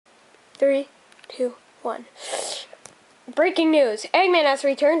3, 2, 1. Breaking news. Eggman has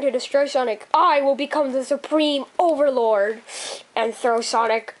returned to destroy Sonic. I will become the supreme overlord and throw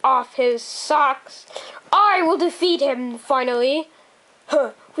Sonic off his socks. I will defeat him finally.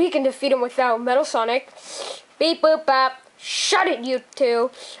 Huh, we can defeat him without Metal Sonic. Beep boop bop. Shut it, you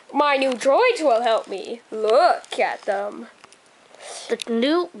two. My new droids will help me. Look at them.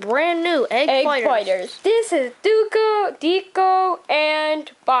 The brand new egg fighters. This is Duko, Deco,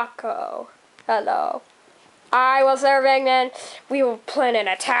 and Bako. Hello. I will serve Eggman. We will plan an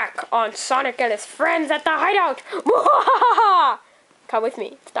attack on Sonic and his friends at the hideout. Come with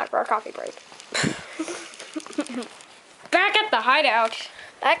me. It's time for our coffee break. Back at the hideout.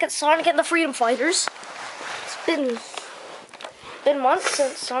 Back at Sonic and the Freedom Fighters. It's been months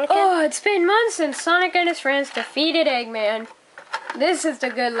since Sonic. It's been months since Sonic and his friends defeated Eggman. This is the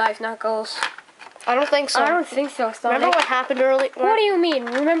good life, Knuckles. I don't think so. I don't think so, Sonic. Remember what happened earlier? What do you mean?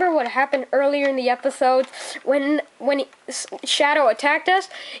 Remember what happened earlier in the episode when Shadow attacked us?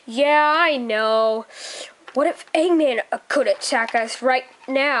 Yeah, I know. What if Eggman could attack us right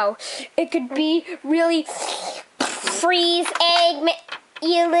now? It could be really... Freeze, Eggman,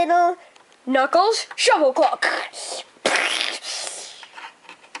 you little... Knuckles, shovel clock.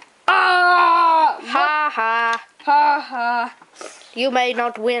 Ah! Ha ha. Ha ha. You may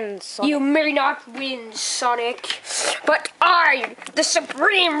not win, Sonic. You may not win, Sonic, but I, the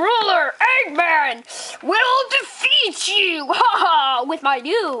Supreme Ruler, Eggman, will defeat you, haha, with my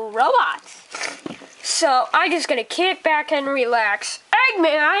new robots. So I'm just gonna kick back and relax.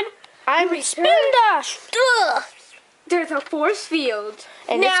 Eggman, I'm Spin Dash. Ugh. There's a force field.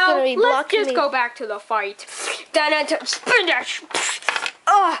 And now, it's gonna be let's blocking just me. go back to the fight. Spin Dash.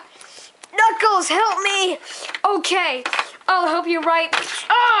 Knuckles, help me. Okay. I'll help you right.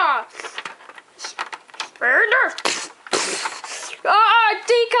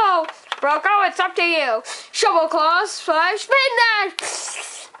 Deco! Rocco, it's up to you. Shovel claws, slash, spin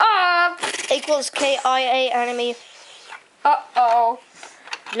dash. Equals KIA enemy. Uh-oh.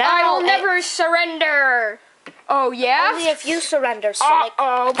 Now I will never surrender. Oh, yeah? Only if you surrender, Sonic.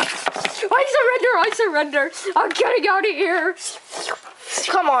 Uh-oh. I surrender. I'm getting out of here.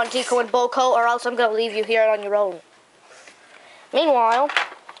 Come on, Deco and Boko, or else I'm gonna leave you here on your own. Meanwhile,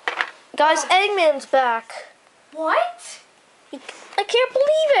 guys, Eggman's back. What? I can't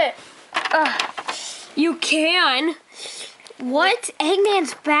believe it. You can. What?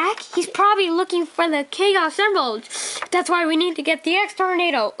 Eggman's back? He's probably looking for the Chaos Emerald. That's why we need to get the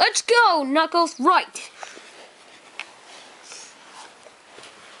X-Tornado. Let's go, Knuckles. Right.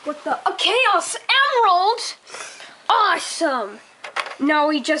 What the? A Chaos Emerald? Awesome. Now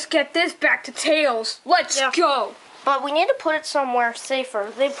we just get this back to Tails. Let's go. But we need to put it somewhere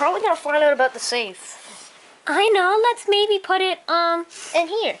safer. They're probably gonna find out about the safe. I know. Let's maybe put it, in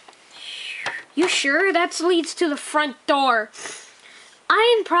here. You sure? That leads to the front door.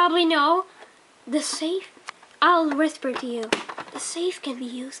 I probably know. The safe, I'll whisper to you. The safe can be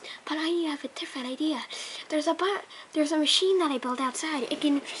used, but I have a different idea. There's a machine that I built outside. It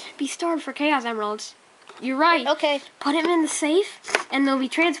can be stored for Chaos Emeralds. You're right. Okay. Put them in the safe, and they'll be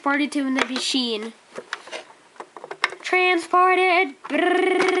transported to the machine. Transported.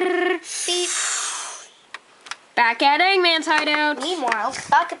 Beep. Back at Eggman's hideout. Meanwhile,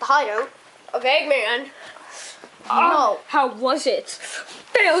 back at the hideout Of Eggman. No. How was it?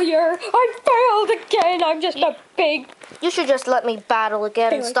 Failure. I failed again. I'm just a big... You should just let me battle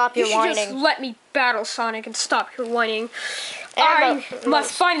again and stop your whining. You should just let me battle Sonic and stop your whining. And I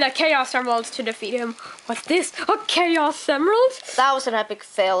must find the Chaos Emeralds to defeat him. What's this? A Chaos Emerald? That was an epic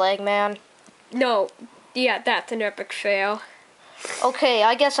fail, Eggman. No. Yeah, that's an epic fail. Okay,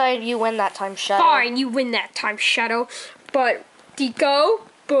 I guess you win that time, Shadow. Fine, you win that time, Shadow. But, Deco,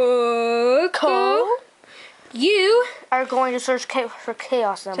 Boko, you are going to search for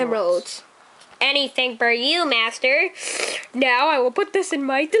Chaos Emeralds. Anything for you, Master. Now I will put this in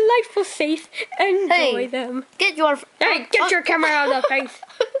my delightful safe and enjoy them. Get your... Hey, get your camera out of the face.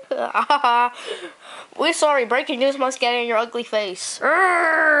 We're sorry, breaking news must get in your ugly face.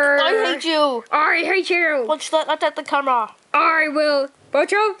 I hate you. I hate you. Let's attack the camera. I will.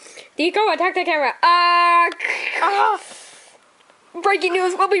 Bocho, Deco, attack the camera. Breaking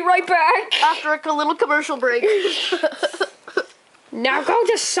news, we'll be right back. After a little commercial break. Now go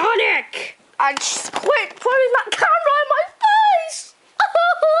to Sonic. I just quit putting that camera in my face.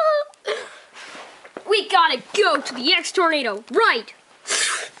 We gotta go to the X-Tornado, right?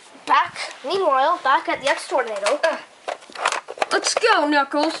 Meanwhile, back at the X-Tornado. Let's go,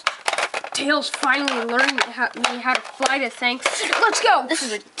 Knuckles. Tails finally learned how to fly this thing. Let's go. This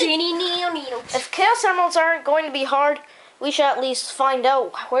is a Needle. If Chaos Emeralds aren't going to be hard, we should at least find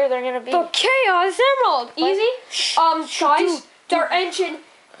out where they're gonna be. The Chaos Emerald! Easy. Guys, their engine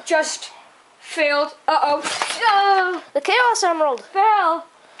just failed. Uh-oh. The Chaos Emerald. Fell.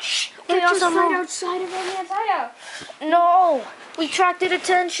 We're Chaos just Emerald. right outside of Eggman's hideout. No, we attracted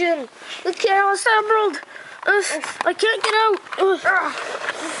attention. The Chaos Emerald. I can't get out.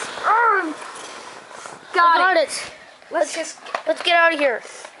 Got it. Let's get out of here.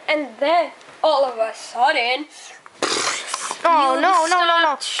 And then, all of a sudden... Oh, no.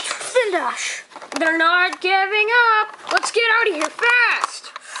 Spin dash. They're not giving up. Let's get out of here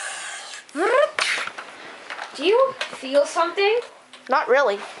fast. Do you feel something? Not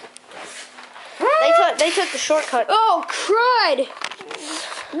really. They took the shortcut. Oh, crud.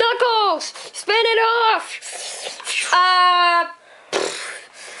 Knuckles, spin it off.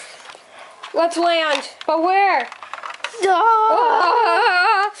 Let's land. But where? Knuckles,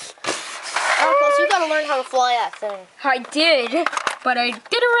 you gotta learn how to fly that thing. I did, but I didn't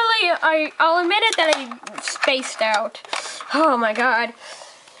really. I'll admit it that I spaced out. Oh my god.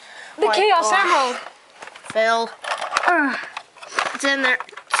 The Chaos Emerald. Failed. It's in there.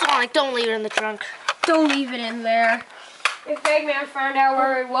 Sonic, don't leave it in the trunk. Don't leave it in there. If Eggman found out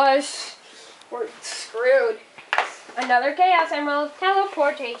where it was, we're screwed. Another Chaos Emerald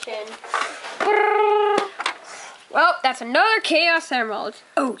teleportation. Well, that's another Chaos Emerald.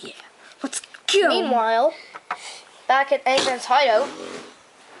 Oh yeah. Let's go. Meanwhile, back at Eggman's hideout.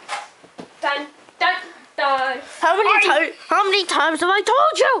 Dun, dun, dun. How many times have I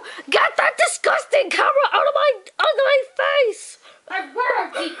told you? Get that disgusting camera out of my ugly face! Where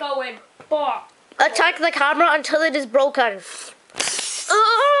are Pico and Bob? Attack the camera until it is broken.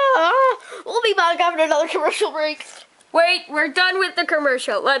 We'll be back after another commercial break. Wait, we're done with the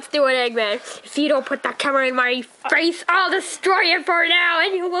commercial. Let's do it, Eggman. If you don't put that camera in my face, I'll destroy it for now,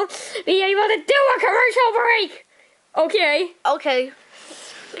 and you won't be able to do a commercial break. Okay. Okay.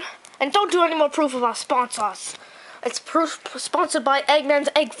 And don't do any more proof of our sponsors. It's proof sponsored by Eggman's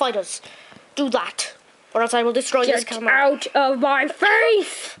Egg Fighters. Do that, or else I will destroy this Get camera. out of my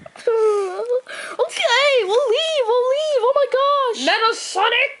face. Okay, we'll leave. Oh my gosh. Metal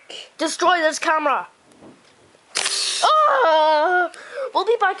Sonic. Destroy this camera. We'll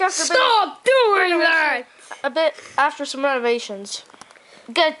be back after Stop doing that. a bit after some renovations.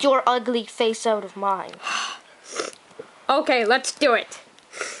 Get your ugly face out of mine. Okay, let's do it.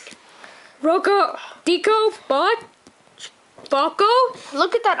 Rocco, Deco, Bocco.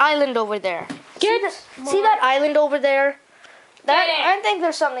 Look at that island over there. See that island over there? I think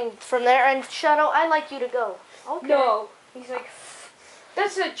there's something from there. And Shadow, I'd like you to go. Okay. No. He's like,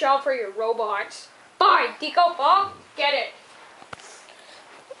 that's a job for your robots. Bye, Deco, Bob. Get it.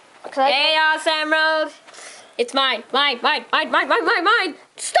 Chaos Emerald. It's mine. Mine.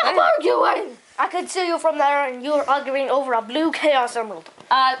 Stop arguing! I could see you from there, and you're arguing over a blue Chaos Emerald.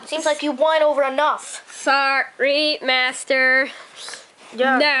 Seems like you whine over enough. Sorry, Master.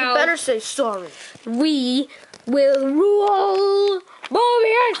 Yeah, now, you better say sorry. We will rule.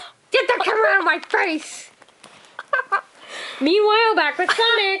 Mobius, get the camera out of my face. Meanwhile, back with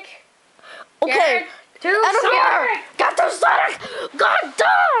Sonic. Okay. Sonic. Get to Sonic! God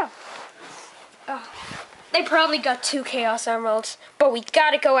damn! They probably got 2 Chaos Emeralds, but we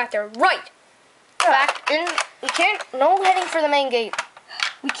gotta go after right. Back in. We can't. No heading for the main gate.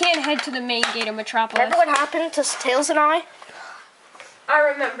 We can't head to the main gate of Metropolis. Remember what happened to Tails and I? I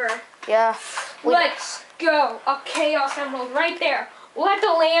remember. Yeah. Let's go. A Chaos Emerald right there. We'll have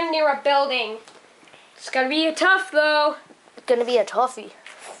to land near a building. It's gonna be tough though. It's gonna be a toughie.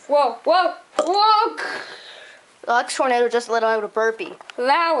 Whoa. The X-Tornado just let out a burpee.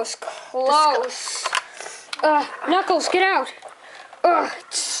 That was close. Knuckles, get out.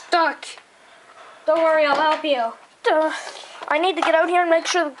 It's stuck. Don't worry, I'll help you. I need to get out here and make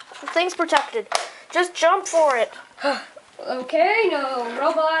sure the thing's protected. Just jump for it. Okay, no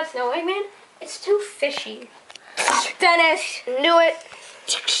robots, no Eggman. It's too fishy. Dennis. Knew it.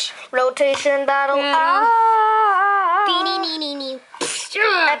 Rotation battle. Yeah.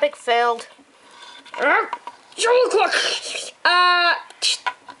 Epic failed.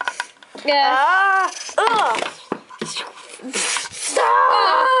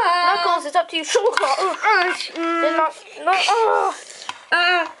 Knuckles, it's up to you. Sonic,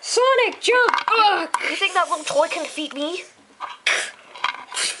 jump! You think that little toy can defeat me?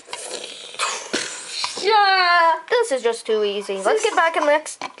 This is just too easy. Let's get back in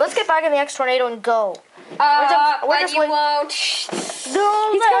the X-Tornado and go. But you won't.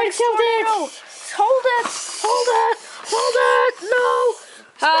 No, He's going to tilt it. Hold it. No.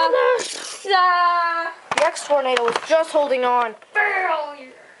 Stop. The X-Tornado is just holding on.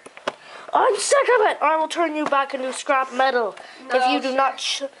 Failure. I'm sick of it. I will turn you back into scrap metal if you do not.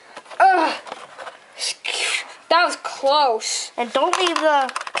 That was close. And don't leave the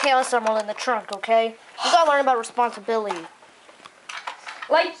Chaos Emerald in the trunk, okay? You gotta learn about responsibility.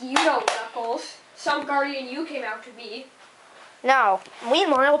 Like you know, Knuckles. Some guardian you came out to be. Now,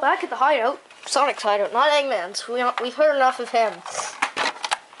 meanwhile, back at the hideout, Sonic's hideout, not Eggman's. We've heard enough of him.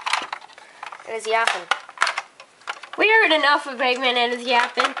 And his yapping. We heard enough of Eggman and his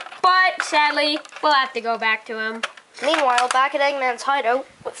yapping, but sadly, we'll have to go back to him. Meanwhile, back at Eggman's hideout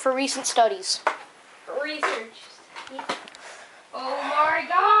for recent studies. Research. Oh my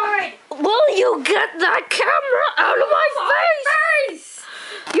God! Will you get that camera out of my face?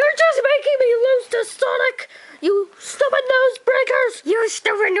 You're just making me lose to Sonic, you stupid nose breakers! You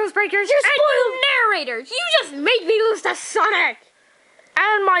stupid news breakers! You and spoiled- you narrators! You just made me lose to Sonic!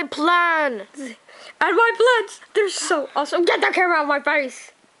 And my plan! And my plans! They're so awesome! Get that camera out of my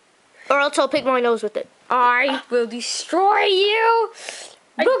face! Or else I'll pick my nose with it. I will destroy you!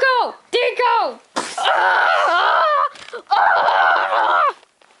 Buko! Dinko!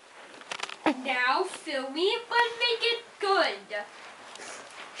 Now film me, but make it good.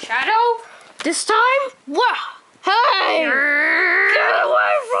 Shadow? This time? What? Hey! Get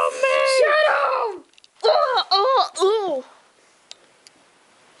away from me! Shadow!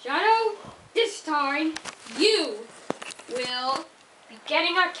 Shadow, this time you will be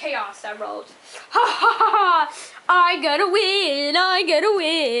getting a Chaos Emerald. Ha ha ha ha! I gotta win! I gotta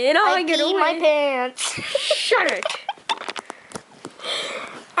win! I gotta peed win! my pants. Shut it!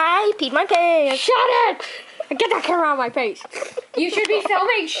 I peed my pants. Shut it! Get that camera out of my face. You should be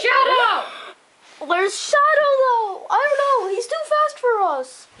filming Shadow! Where's Shadow though? I don't know. He's too fast for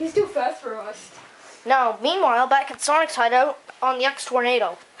us. He's too fast for us. Now, meanwhile, back at Sonic's hideout on the X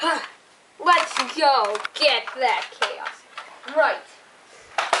Tornado. Let's go get that chaos. Right.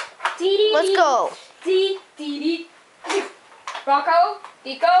 Let's go. Rocco,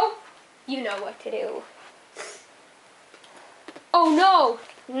 Deco, you know what to do. Oh no!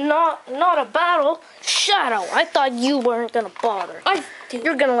 Not a battle. Shadow, I thought you weren't gonna bother.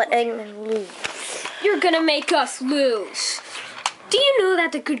 You're gonna let Eggman lose. You're gonna make us lose. Do you know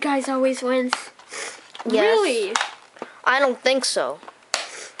that the good guys always wins? Yes. Really? I don't think so.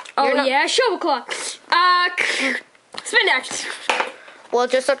 Oh yeah, shovel claw. Spin dash. Well,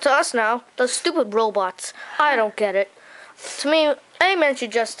 just up to us now. Those stupid robots. I don't get it. To me, Eggman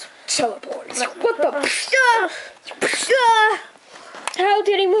should just Teleport. What the? How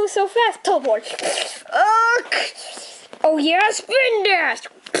did he move so fast? Teleport. Oh yeah, spin dash.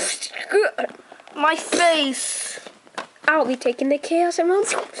 My face. I'll be taking the Chaos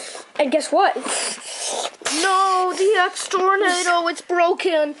Emeralds. And guess what? No, the X Tornado, it's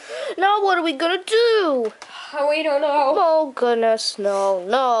broken. Now what are we gonna do? Oh, we don't know. Oh goodness, no.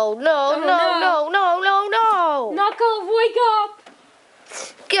 Knuckles, wake up!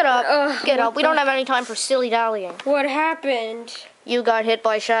 Get up, get up. We don't have any time for silly dallying. What happened? You got hit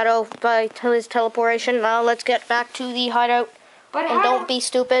by Shadow, by his teleportation. Now let's get back to the hideout. But And don't be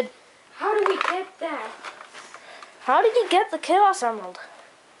stupid. How do we get that? How did you get the Chaos Emerald?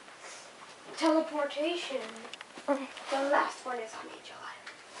 Teleportation. The last one is on Angel Island.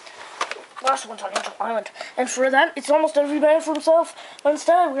 Last one's on Angel Island. And for that, it's almost every man for himself. But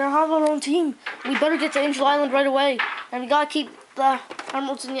instead, we're gonna have our own team. We better get to Angel Island right away. And we gotta keep the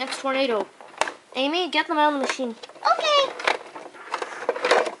emeralds in the X Tornado. Amy, get them out of the machine. Okay.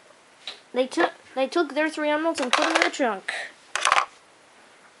 They took their 3 emeralds and put them in the trunk.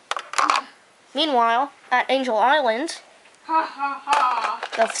 Meanwhile, at Angel Island, Ha ha ha.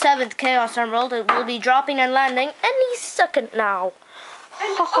 the 7th Chaos Emerald will be dropping and landing any second now.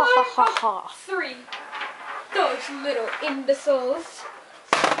 And Ha ha ha ha I ha. 3. Those little imbeciles.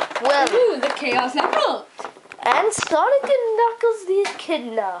 Well, Ooh, the Chaos Emerald. and Sonic and Knuckles the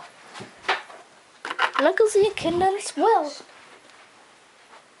Echidna. Knuckles the Echidna as well.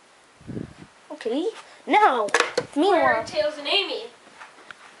 Okay, now, Where meanwhile, are Tails and Amy?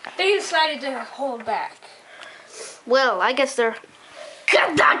 They decided to hold back. well, I guess they're...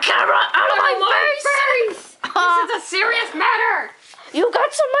 Get that camera out of my face! This is a serious matter! You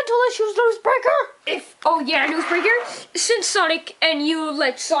got some mental issues, Newsbreaker? Oh yeah, Newsbreaker, since Sonic and you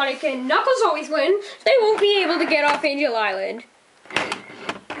let Sonic and Knuckles always win, they won't be able to get off Angel Island.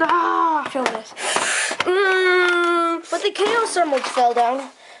 Film this. But the Chaos Emeralds fell down.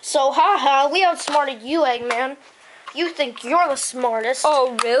 So, haha, we outsmarted you, Eggman. You think you're the smartest.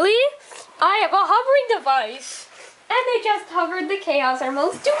 Oh really? I have a hovering device. And they just hovered the Chaos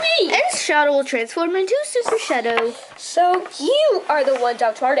Emeralds to me. And Shadow will transform into Super Shadow. So you are the ones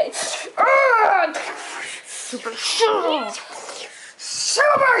outsmarted. Super Shadow.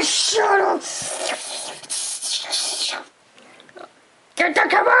 Super Shuttle! Get the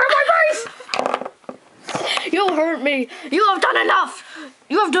camera out of my face! You hurt me. You have done enough.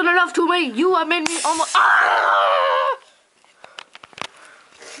 You have done enough to me. You have made me almost... Ah!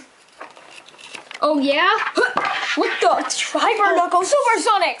 Oh yeah? What the? Hyper Knuckle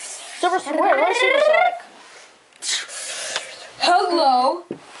Supersonic! Where's Supersonic? Hello?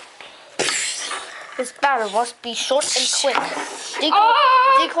 This battle must be short and quick.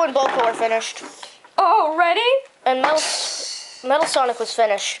 Deco and Boko are finished. Already? And Metal Sonic was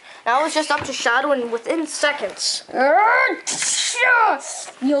finished. Now it's just up to Shadow and within seconds.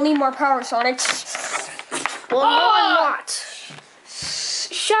 You'll need more power, Sonic. Well, no, I'm not.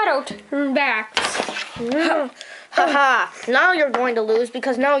 Shadow, turn back. Haha, now you're going to lose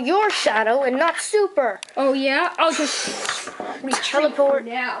because now you're Shadow and not Super. Oh yeah? I'll just Teleport.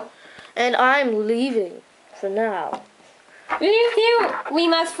 now. And I'm leaving for now. We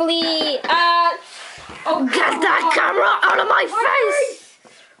must flee. Oh, Get that camera out of my face!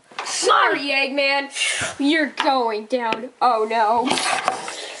 Sorry, Eggman. You're going down. Oh no.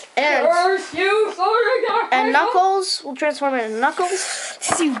 And Curse you, Sonic! And Knuckles will transform into Knuckles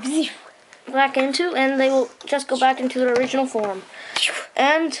back into, and they will just go back into their original form.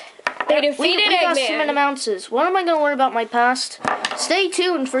 And They defeated we got Eggman. some announces. What am I going to worry about my past? Stay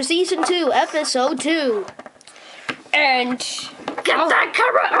tuned for Season 2, Episode 2. And Get that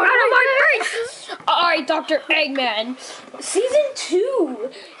camera out of my face! I, Dr. Eggman. Season 2.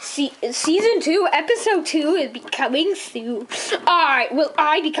 Season 2, Episode 2 is becoming soon. I will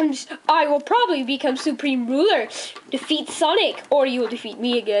probably become Supreme Ruler. Defeat Sonic, or you will defeat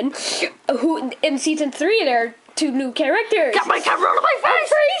me again. Who in Season 3 there are 2 new characters. Get my camera out of my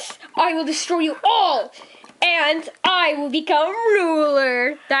face! I will destroy you all. And I will become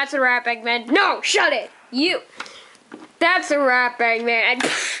ruler. That's a wrap, Eggman. No, shut it. You. That's a wrap, Eggman.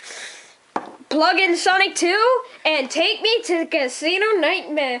 Plug in Sonic 2 and take me to the Casino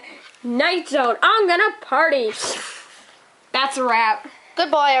Night Zone. I'm gonna party. That's a wrap.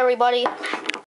 Goodbye, everybody.